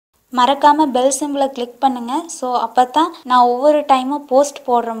மறக்காம பெல் சிம்பிளை கிளிக் பண்ணுங்க. ஸோ அப்போ தான் நான் ஒவ்வொரு டைமும் போஸ்ட்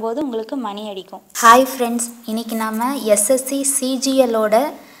போடும்போது உங்களுக்கு மணி அடிக்கும். ஹாய் ஃப்ரெண்ட்ஸ், இன்னைக்கு நம்ம SSC CGLோட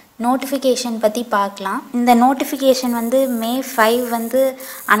நோட்டிஃபிகேஷன் பற்றி பார்க்கலாம். இந்த நோட்டிஃபிகேஷன் May 5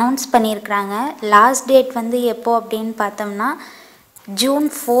 அனௌன்ஸ் பண்ணியிருக்கிறாங்க. லாஸ்ட் டேட் எப்போ அப்படின்னு பார்த்தோம்னா June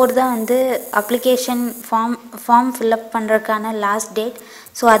 4 தான் அப்ளிகேஷன் ஃபார்ம் ஃபில்அப் பண்ணுறதுக்கான லாஸ்ட் டேட்.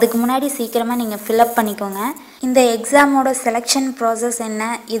 ஸோ அதுக்கு முன்னாடி சீக்கிரமாக நீங்கள் ஃபில்அப் பண்ணிக்கோங்க. இந்த எக்ஸாமோட செலெக்ஷன் ப்ராசஸ் என்ன,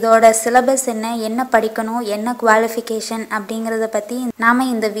 இதோட சிலபஸ் என்ன படிக்கணும், என்ன குவாலிஃபிகேஷன் அப்படிங்கிறத பற்றி நாம்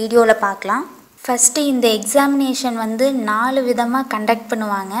இந்த வீடியோவில் பார்க்கலாம். ஃபஸ்ட்டு இந்த எக்ஸாமினேஷன் 4 விதமாக கண்டக்ட்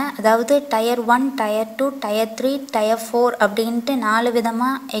பண்ணுவாங்க. அதாவது டயர் 1, டயர் 2, டயர் 3, டயர் 4 அப்படின்ட்டு 4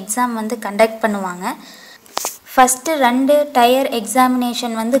 விதமாக எக்ஸாம் கண்டக்ட் பண்ணுவாங்க. First 2 tyre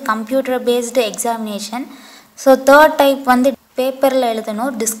examination computer based examination. So third type பேப்பரில்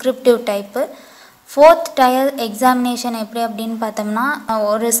எழுதணும், descriptive type. Fourth tyre examination எப்படி அப்படின்னு பார்த்தோம்னா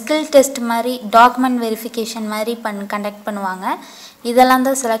ஒரு ஸ்கில் டெஸ்ட் மாதிரி, டாக்குமெண்ட் வெரிஃபிகேஷன் மாதிரி கண்டக்ட் பண்ணுவாங்க. இதெல்லாம்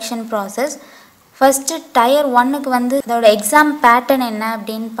தான் செலெக்ஷன் ப்ராசஸ். ஃபஸ்ட்டு டயர் 1க்கு இதோட எக்ஸாம் பேட்டர்ன் என்ன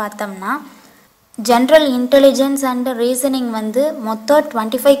அப்படின்னு பார்த்தோம்னா ஜென்ரல் இன்டெலிஜென்ஸ் அண்ட் ரீசனிங் மொத்தம்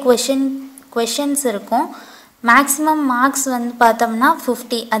 25 கொஷின்ஸ் இருக்கும். மேக்ஸிமம் மார்க்ஸ் பார்த்தோம்னா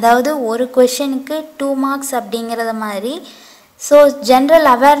 50, அதாவது ஒரு கொஷனுக்கு 2 மார்க்ஸ் அப்படிங்கிறத மாதிரி. ஸோ ஜென்ரல்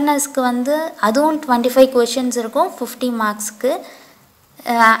அவேர்னஸ்க்கு அதுவும் 25 கொஷின்ஸ் இருக்கும் 50 மார்க்ஸ்க்கு.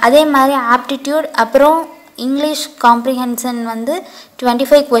 அதே மாதிரி ஆப்டிடியூட் அப்புறம் இங்கிலீஷ் காம்ப்ரிஹென்ஷன்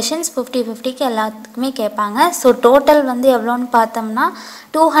 25 கொஷின்ஸ் 50-50க்கு எல்லாத்துக்குமே கேட்பாங்க. ஸோ டோட்டல் எவ்வளோன்னு பார்த்தோம்னா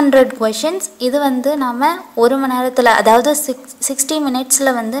 200 கொஷின்ஸ். இது நாம் 1 மணி நேரத்தில், அதாவது 60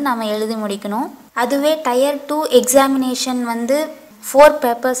 மினிட்ஸில் நாம் எழுதி முடிக்கணும். அதுவே டயர் 2 எக்ஸாமினேஷன் 4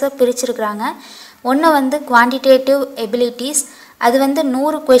 பேப்பர்ஸை பிரிச்சிருக்கிறாங்க. ஒன்று குவான்டிடேட்டிவ் எபிலிட்டிஸ், அது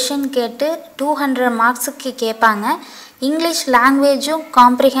 100 கொஷின் கேட்டு 200 மார்க்ஸுக்கு கேட்பாங்க. இங்கிலீஷ் லாங்குவேஜும்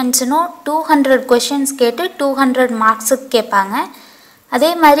காம்ப்ரிஹென்ஷனும் 200 கொஷின்ஸ் கேட்டு 200 மார்க்ஸுக்கு கேட்பாங்க.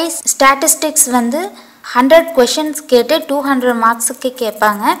 அதே மாதிரி ஸ்டாட்டிஸ்டிக்ஸ் 100 கொஷின்ஸ் கேட்டு 200 மார்க்ஸுக்கு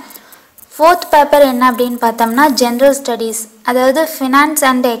கேட்பாங்க. ஃபோர்த் பேப்பர் என்ன அப்படின்னு பார்த்தோம்னா ஜென்ரல் ஸ்டடீஸ், அதாவது ஃபினான்ஸ்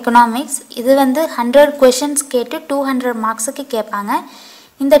அண்ட் எக்கனாமிக்ஸ். இது 100 கொஷின்ஸ் கேட்டு 200 மார்க்ஸுக்கு கேட்பாங்க.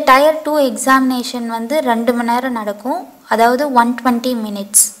 இந்த டயர் 2 எக்ஸாமினேஷன் 2 மணி நேரம் நடக்கும், அதாவது 120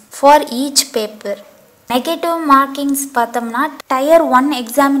 minutes for each paper. Negative markings பார்த்தோம்னா டயர் 1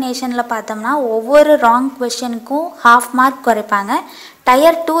 எக்ஸாமினேஷனில் பார்த்தோம்னா ஒவ்வொரு ராங் கொஷனுக்கும் ½ மார்க் குறைப்பாங்க.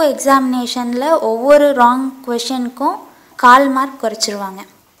 டயர் 2 எக்ஸாமினேஷனில் ஒவ்வொரு ராங் கொஷனுக்கும் 1/4 மார்க் குறைச்சிருவாங்க.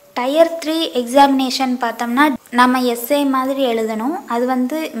 டயர் 3 எக்ஸாமினேஷன் பார்த்தோம்னா நம்ம எஸ்ஏ மாதிரி எழுதணும். அது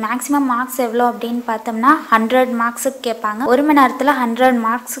மேக்ஸிமம் மார்க்ஸ் எவ்வளோ அப்படின்னு பார்த்தோம்னா 100 மார்க்ஸுக்கு கேட்பாங்க. 1 மணி நேரத்தில் 100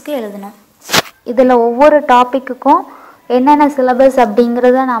 மார்க்ஸுக்கு எழுதணும். இதில் ஒவ்வொரு டாப்பிக்குக்கும் என்னென்ன சிலபஸ்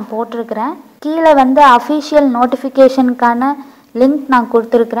அப்படிங்கிறத நான் போட்டிருக்கிறேன். கீழே அஃபிஷியல் நோட்டிஃபிகேஷனுக்கான லிங்க் நான்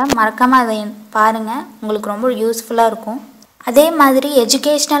கொடுத்துருக்குறேன். மறக்காமல் அதை பாருங்கள், உங்களுக்கு ரொம்ப யூஸ்ஃபுல்லாக இருக்கும். அதே மாதிரி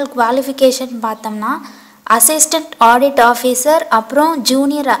எஜுகேஷ்னல் குவாலிஃபிகேஷன் பார்த்தோம்னா அசிஸ்டண்ட் ஆடிட் ஆஃபீஸர் அப்புறம்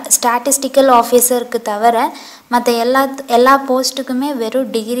ஜூனியர் ஸ்டாட்டிஸ்டிக்கல் ஆஃபீஸருக்கு தவிர மற்ற எல்லா போஸ்ட்டுக்குமே வெறும்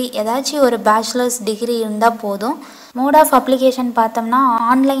டிகிரி, ஏதாச்சும் ஒரு பேச்சுலர்ஸ் டிகிரி இருந்தால் போதும். மோட் ஆஃப் அப்ளிகேஷன் பார்த்தோம்னா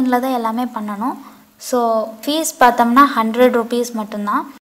ஆன்லைனில் தான் எல்லாமே பண்ணணும். ஸோ ஃபீஸ் பார்த்தோம்னா 100 rupees மட்டும்தான்.